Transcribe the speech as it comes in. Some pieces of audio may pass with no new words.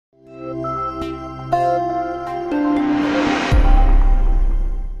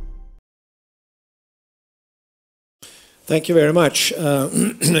Thank you very much.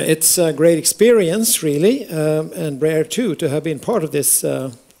 It's a great experience, really, and rare too, to have been part of this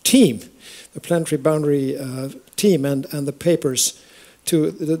team, the Planetary Boundary team, and the papers,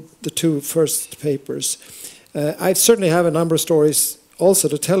 the two first papers. I certainly have a number of stories also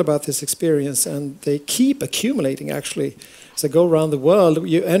to tell about this experience, and they keep accumulating, actually. As I go around the world,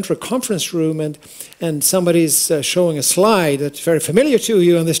 you enter a conference room and somebody's showing a slide that's very familiar to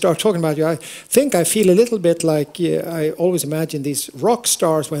you, and they start talking about you. I think I feel a little bit like I always imagine these rock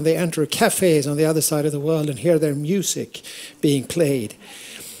stars when they enter cafes on the other side of the world and hear their music being played.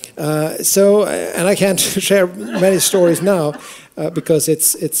 And I can't share many stories now because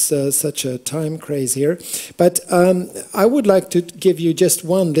it's such a time craze here. But I would like to give you just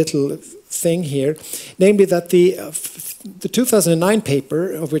one little thing here, namely that the 2009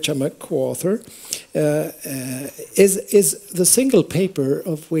 paper, of which I'm a co-author, is the single paper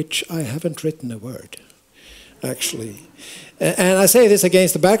of which I haven't written a word, actually. And I say this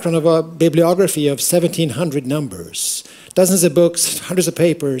against the background of a bibliography of 1,700 numbers, dozens of books, hundreds of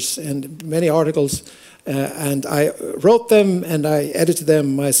papers, and many articles. And I wrote them and I edited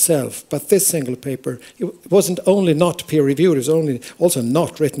them myself. But this single paper, it wasn't only not peer-reviewed, it was also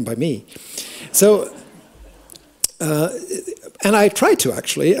not written by me. So, and I tried to,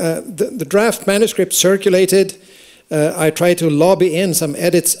 actually. The draft manuscript circulated. I tried to lobby in some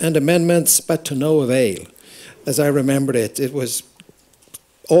edits and amendments, but to no avail. As I remembered it, it was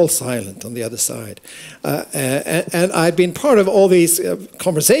all silent on the other side. And I'd been part of all these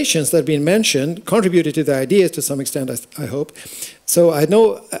conversations that have been mentioned, contributed to the ideas to some extent, I hope. So I had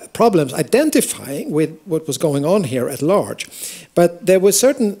no problems identifying with what was going on here at large. But there were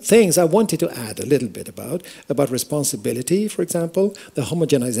certain things I wanted to add a little bit about responsibility, for example, the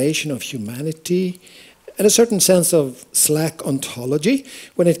homogenization of humanity, and a certain sense of slack ontology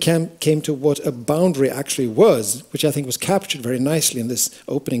when it came to what a boundary actually was, which I think was captured very nicely in this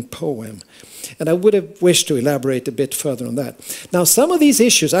opening poem. And I would have wished to elaborate a bit further on that. Now, some of these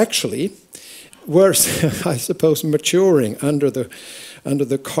issues actually were, I suppose, maturing under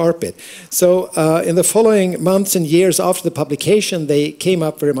the carpet. So in the following months and years after the publication, they came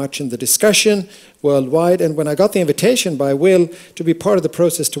up very much in the discussion worldwide. And when I got the invitation by Will to be part of the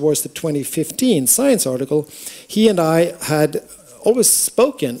process towards the 2015 Science article, he and I had always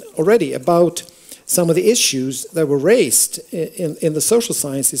spoken already about some of the issues that were raised in the social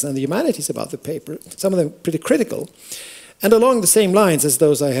sciences and the humanities about the paper, some of them pretty critical, and along the same lines as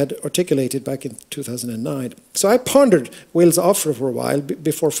those I had articulated back in 2009. So I pondered Will's offer for a while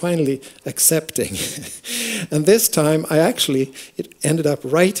before finally accepting. And this time it ended up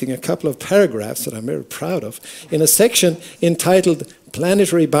writing a couple of paragraphs that I'm very proud of in a section entitled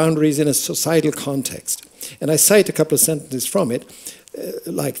Planetary Boundaries in a Societal Context. And I cite a couple of sentences from it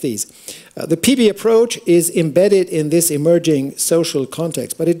like these. The PB approach is embedded in this emerging social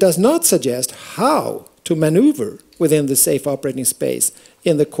context, but it does not suggest how to maneuver within the safe operating space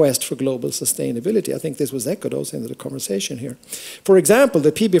in the quest for global sustainability. I think this was echoed also in the conversation here. For example,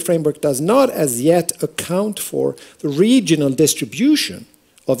 the PB framework does not as yet account for the regional distribution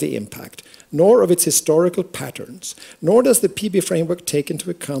of the impact, nor of its historical patterns, nor does the PB framework take into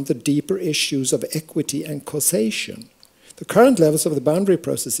account the deeper issues of equity and causation. The current levels of the boundary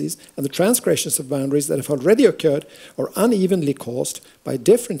processes and the transgressions of boundaries that have already occurred are unevenly caused by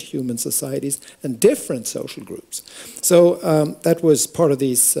different human societies and different social groups. So that was part of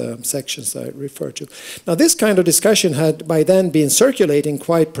these sections I referred to. Now, this kind of discussion had by then been circulating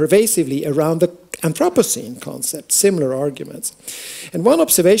quite pervasively around the Anthropocene concept, similar arguments. And one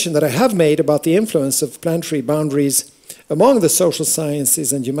observation that I have made about the influence of planetary boundaries among the social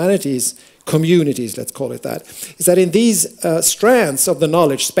sciences and humanities communities, let's call it that, is that in these strands of the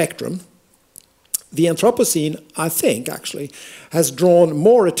knowledge spectrum, the Anthropocene, I think, actually, has drawn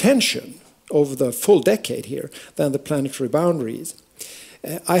more attention over the full decade here than the planetary boundaries.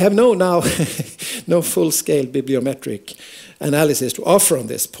 I have no full-scale bibliometric analysis to offer on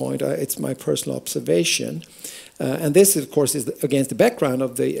this point. It's my personal observation. And this, of course, is against the background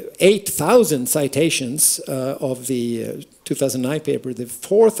of the 8,000 citations of the 2009 paper, the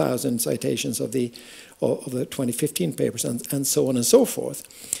 4,000 citations of the 2015 papers, and so on and so forth.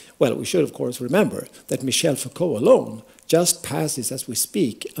 Well, we should, of course, remember that Michel Foucault alone just passes, as we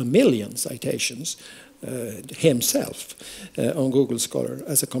speak, 1 million citations himself on Google Scholar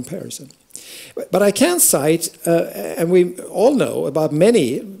as a comparison. But I can cite, and we all know about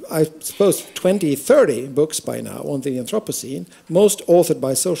many, I suppose 20, 30 books by now on the Anthropocene, most authored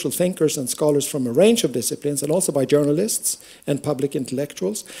by social thinkers and scholars from a range of disciplines, and also by journalists and public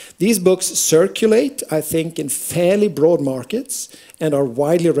intellectuals. These books circulate, I think, in fairly broad markets and are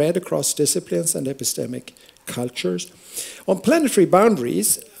widely read across disciplines and epistemic cultures. On planetary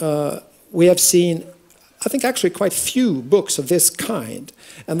boundaries, we have seen, I think, actually quite few books of this kind,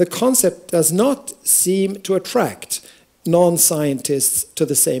 and the concept does not seem to attract non-scientists to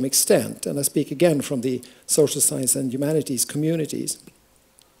the same extent, and I speak again from the social science and humanities communities.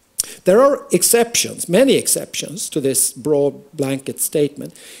 There are exceptions, many exceptions, to this broad blanket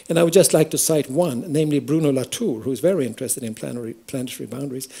statement, and I would just like to cite one, namely Bruno Latour, who is very interested in planetary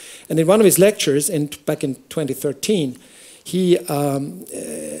boundaries. And in one of his lectures back in 2013, he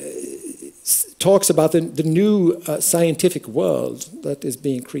talks about the new scientific world that is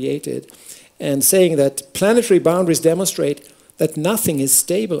being created, and saying that planetary boundaries demonstrate that nothing is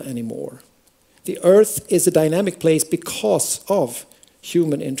stable anymore. The Earth is a dynamic place because of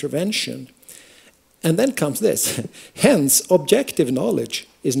human intervention. And then comes this, hence objective knowledge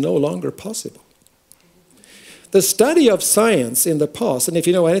is no longer possible. The study of science in the past, and if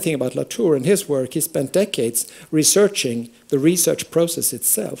you know anything about Latour and his work, he spent decades researching the research process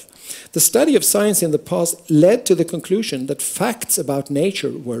itself. The study of science in the past led to the conclusion that facts about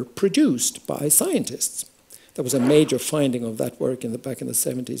nature were produced by scientists. That was a major finding of that work back in the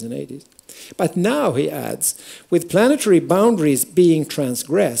 70s and 80s. But now, he adds, with planetary boundaries being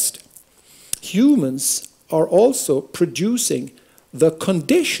transgressed, humans are also producing the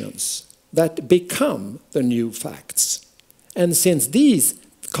conditions that become the new facts. And since these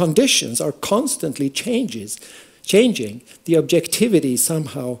conditions are constantly changing, the objectivity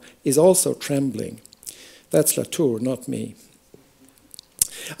somehow is also trembling. That's Latour, not me.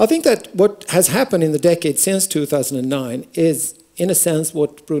 I think that what has happened in the decade since 2009 is, in a sense,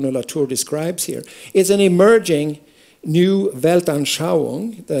 what Bruno Latour describes here. It's an emerging new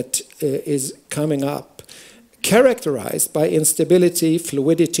Weltanschauung that is coming up, characterized by instability,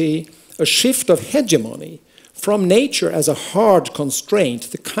 fluidity, a shift of hegemony from nature as a hard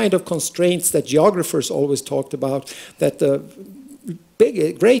constraint, the kind of constraints that geographers always talked about, that the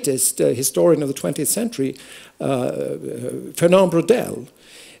greatest historian of the 20th century, Fernand Braudel,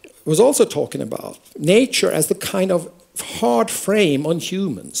 was also talking about. Nature as the kind of hard frame on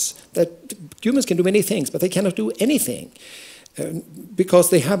humans, that humans can do many things, but they cannot do anything because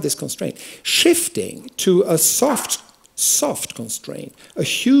they have this constraint. Shifting to a soft constraint, a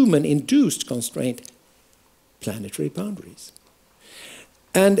human-induced constraint, planetary boundaries.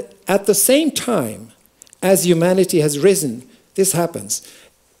 And at the same time, as humanity has risen, this happens,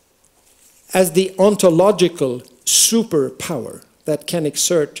 as the ontological superpower that can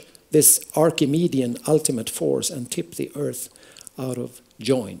exert this Archimedean ultimate force and tip the Earth out of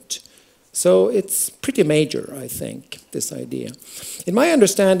joint. So it's pretty major, I think, this idea. In my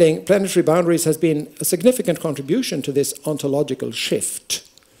understanding, planetary boundaries has been a significant contribution to this ontological shift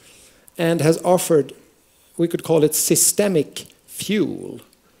and has offered, we could call it systemic fuel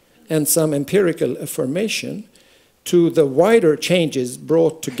and some empirical affirmation to the wider changes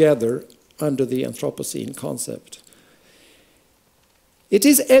brought together under the Anthropocene concept. It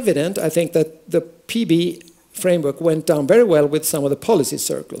is evident, I think, that the PB framework went down very well with some of the policy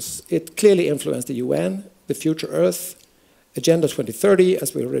circles. It clearly influenced the UN, the Future Earth, Agenda 2030,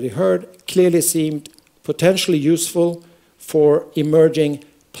 as we already heard, clearly seemed potentially useful for emerging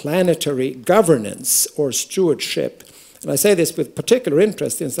planetary governance or stewardship. And I say this with particular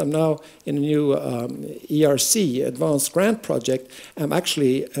interest since I'm now in a new ERC, Advanced Grant Project. I'm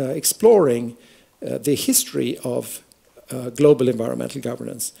actually exploring the history of global environmental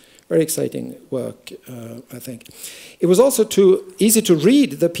governance. Very exciting work, I think. It was also easy to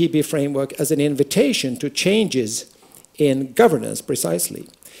read the PB framework as an invitation to changes in governance, precisely.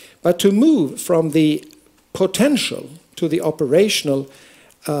 But to move from the potential to the operational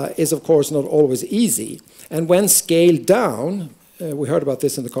is, of course, not always easy. And when scaled down, we heard about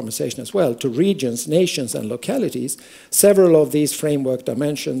this in the conversation as well, to regions, nations, and localities, several of these framework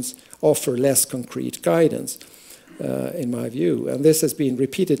dimensions offer less concrete guidance. In my view. And this has been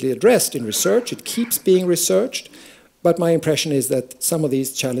repeatedly addressed in research. It keeps being researched, but my impression is that some of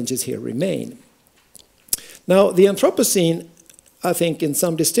these challenges here remain. Now, the Anthropocene, I think, in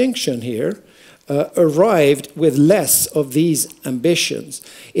some distinction here, arrived with less of these ambitions.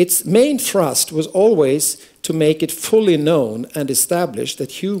 Its main thrust was always to make it fully known and established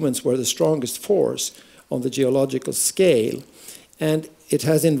that humans were the strongest force on the geological scale. And it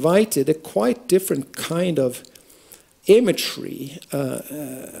has invited a quite different kind of imagery,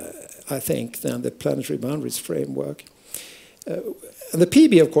 I think, than the Planetary Boundaries framework. And the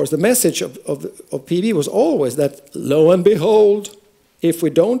PB, of course, the message of PB was always that, lo and behold, if we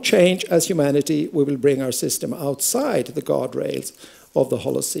don't change as humanity, we will bring our system outside the guardrails of the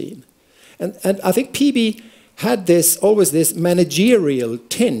Holocene. And I think PB had always this managerial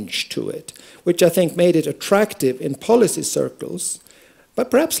tinge to it, which I think made it attractive in policy circles, but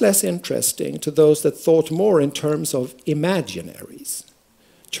perhaps less interesting to those that thought more in terms of imaginaries.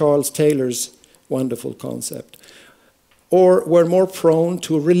 Charles Taylor's wonderful concept. Or were more prone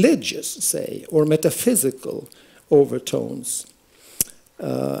to religious, say, or metaphysical overtones.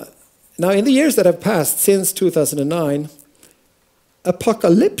 Now, in the years that have passed since 2009,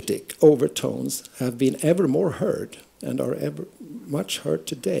 apocalyptic overtones have been ever more heard and are ever much heard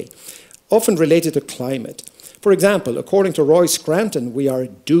today, often related to climate. For example, according to Roy Scranton, we are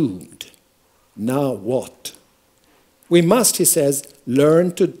doomed. Now what? We must, he says,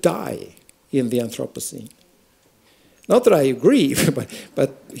 learn to die in the Anthropocene. Not that I agree,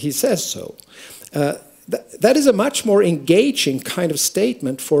 but he says so. That is a much more engaging kind of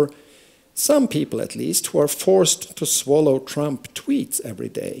statement for some people, at least, who are forced to swallow Trump tweets every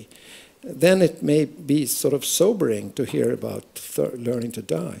day. Then it may be sort of sobering to hear about learning to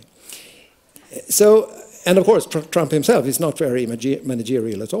die. So, and of course, Trump himself is not very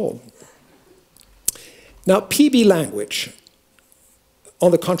managerial at all. Now, PB language,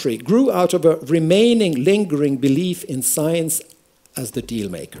 on the contrary, grew out of a remaining, lingering belief in science as the deal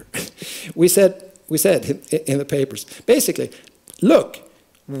maker. We said in the papers, basically, look,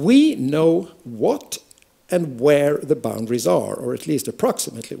 we know what and where the boundaries are, or at least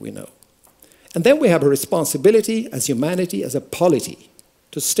approximately we know. And then we have a responsibility as humanity, as a polity,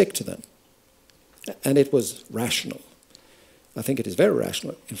 to stick to them. And it was rational. I think it is very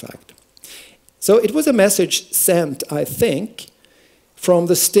rational, in fact. So it was a message sent, I think, from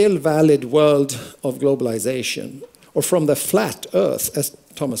the still valid world of globalization, or from the flat earth, as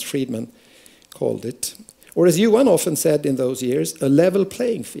Thomas Friedman called it, or as Yuan often said in those years, a level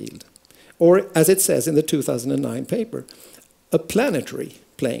playing field, or as it says in the 2009 paper, a planetary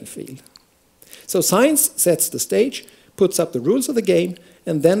playing field. So science sets the stage, puts up the rules of the game,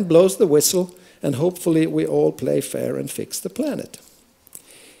 and then blows the whistle, and hopefully we all play fair and fix the planet.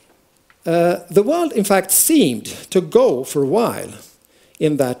 The world, in fact, seemed to go for a while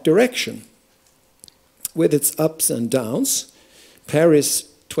in that direction, with its ups and downs. Paris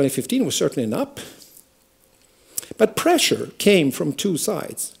 2015 was certainly an up. But pressure came from two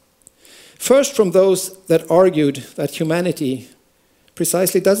sides. First, from those that argued that humanity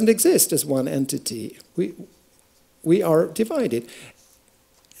precisely doesn't exist as one entity. We are divided.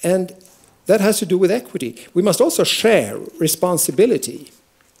 And that has to do with equity. We must also share responsibility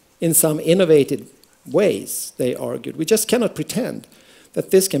in some innovative ways, they argued. We just cannot pretend that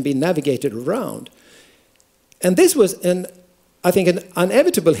this can be navigated around. And this was, I think, an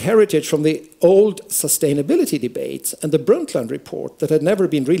inevitable heritage from the old sustainability debates and the Brundtland report that had never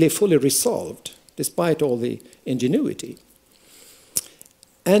been really fully resolved, despite all the ingenuity.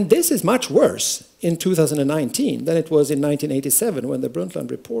 And this is much worse in 2019 than it was in 1987 when the Brundtland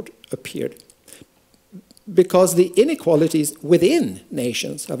report appeared, because the inequalities within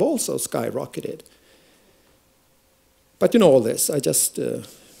nations have also skyrocketed. But you know all this, I just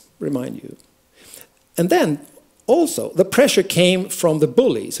remind you. And then also, the pressure came from the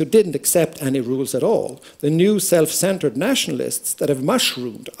bullies who didn't accept any rules at all, the new self-centered nationalists that have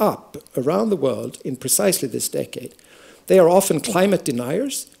mushroomed up around the world in precisely this decade. They are often climate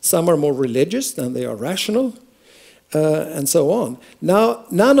deniers, some are more religious than they are rational, and so on. Now,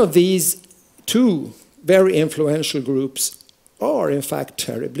 none of these two very influential groups are, in fact,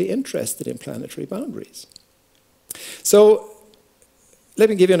 terribly interested in planetary boundaries. So, let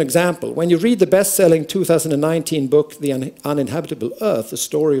me give you an example. When you read the best-selling 2019 book, The Uninhabitable Earth, the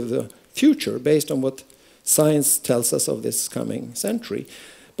story of the future, based on what science tells us of this coming century,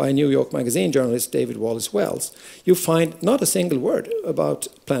 by New York Magazine journalist David Wallace Wells, you find not a single word about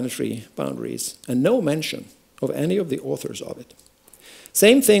planetary boundaries, and no mention of any of the authors of it.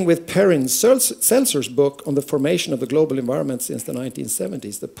 Same thing with Perrin Seltzer's book on the formation of the global environment since the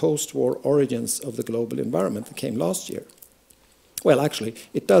 1970s, the post-war origins of the global environment, that came last year. Well, actually,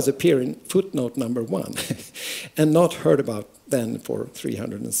 it does appear in footnote number 1, and not heard about then for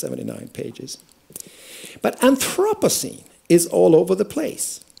 379 pages. But Anthropocene is all over the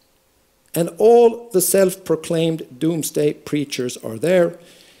place. And all the self-proclaimed doomsday preachers are there,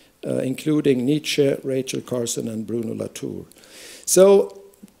 including Nietzsche, Rachel Carson, and Bruno Latour. So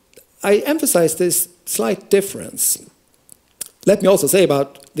I emphasize this slight difference. Let me also say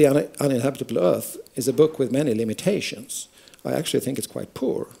about The Uninhabitable Earth is a book with many limitations. I actually think it's quite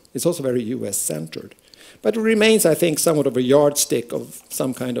poor. It's also very US-centered. But it remains, I think, somewhat of a yardstick of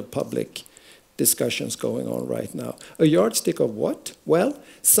some kind of public discussions going on right now. A yardstick of what? Well,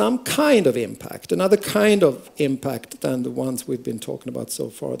 some kind of impact, another kind of impact than the ones we've been talking about so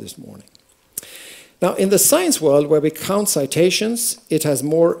far this morning. Now, in the science world, where we count citations, it has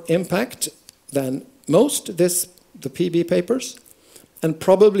more impact than most, the PB papers, and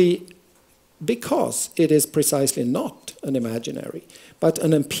probably because it is precisely not an imaginary, but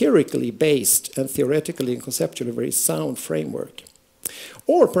an empirically based and theoretically and conceptually very sound framework.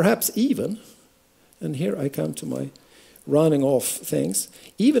 Or perhaps even, and here I come to my running off things,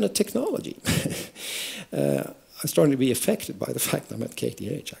 even a technology. I'm starting to be affected by the fact that I'm at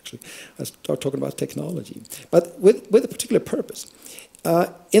KTH, actually. I start talking about technology, but with a particular purpose.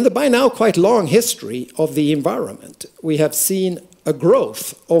 In the by now quite long history of the environment, we have seen a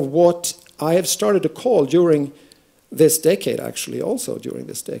growth of what I have started to call during this decade, actually, also during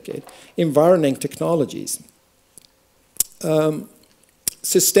this decade, environing technologies.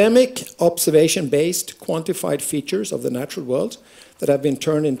 Systemic, observation-based, quantified features of the natural world that have been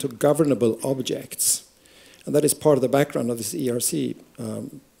turned into governable objects. And that is part of the background of this ERC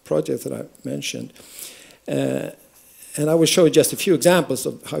project that I mentioned. And I will show you just a few examples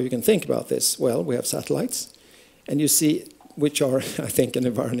of how you can think about this. Well, we have satellites, and you see, which are, I think, an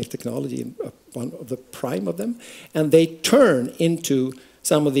environmental technology, one of the prime of them. And they turn into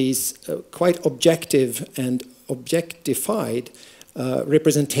some of these quite objective and objectified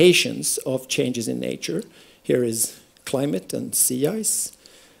representations of changes in nature. Here is climate and sea ice.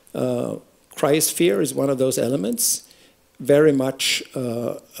 Cryosphere is one of those elements. Very much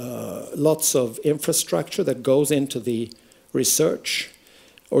lots of infrastructure that goes into the research.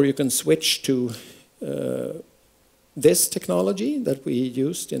 Or you can switch to this technology that we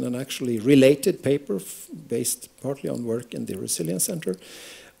used in an actually related paper based partly on work in the Resilience Center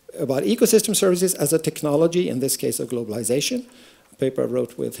about ecosystem services as a technology, in this case of globalization, a paper I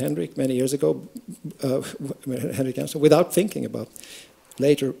wrote with Henrik many years ago, Henrik Jansson, without thinking about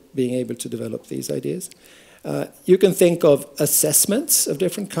later being able to develop these ideas. You can think of assessments of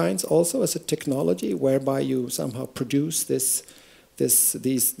different kinds also as a technology whereby you somehow produce these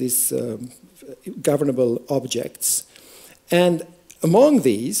governable objects. And among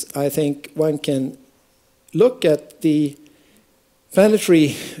these, I think one can look at the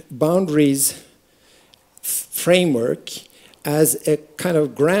Planetary Boundaries framework as a kind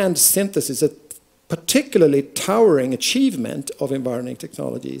of grand synthesis, a particularly towering achievement of environmental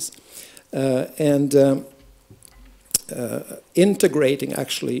technologies, and integrating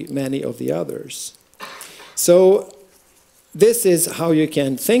actually many of the others. So this is how you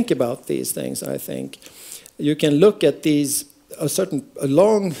can think about these things, I think. You can look at these, a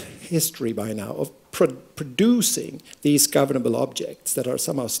long history by now of producing these governable objects that are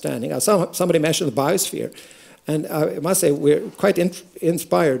somehow standing. Somebody mentioned the biosphere, and I must say we're quite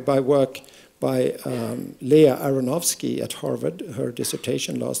inspired by work by Leah Aronofsky at Harvard, her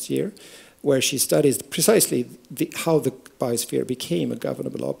dissertation last year, where she studies precisely how the biosphere became a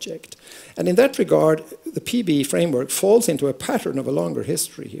governable object. And in that regard, the PB framework falls into a pattern of a longer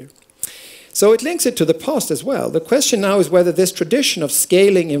history here. So it links it to the past as well. The question now is whether this tradition of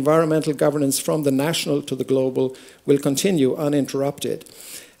scaling environmental governance from the national to the global will continue uninterrupted.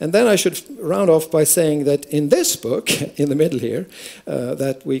 And then I should round off by saying that in this book, in the middle here,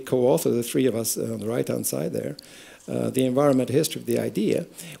 that we co-author, the three of us on the right-hand side there, the environmental history of the idea,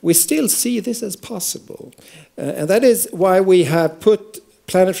 we still see this as possible. And that is why we have put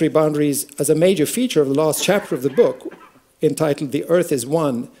Planetary Boundaries as a major feature of the last chapter of the book, entitled The Earth is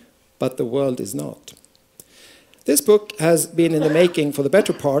One, but the World is Not. This book has been in the making for the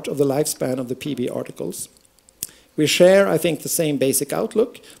better part of the lifespan of the PB articles. We share, I think, the same basic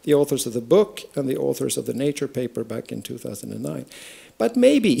outlook, the authors of the book and the authors of the Nature paper back in 2009. But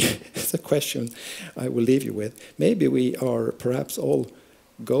maybe, it's a question I will leave you with, maybe we are perhaps all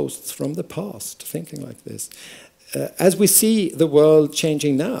ghosts from the past, thinking like this. As we see the world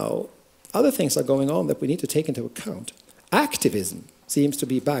changing now, other things are going on that we need to take into account. Activism seems to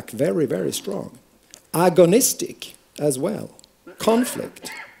be back very, very strong. Agonistic as well. Conflict,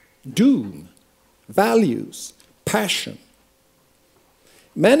 doom, values, passion.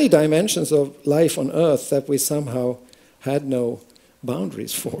 Many dimensions of life on Earth that we somehow had no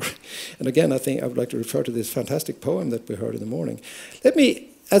boundaries for. And again, I think I would like to refer to this fantastic poem that we heard in the morning. Let me,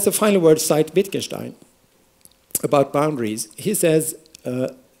 as a final word, cite Wittgenstein about boundaries. He says,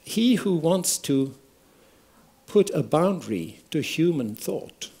 he who wants to put a boundary to human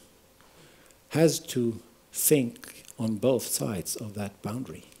thought has to think on both sides of that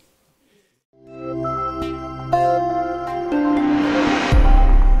boundary.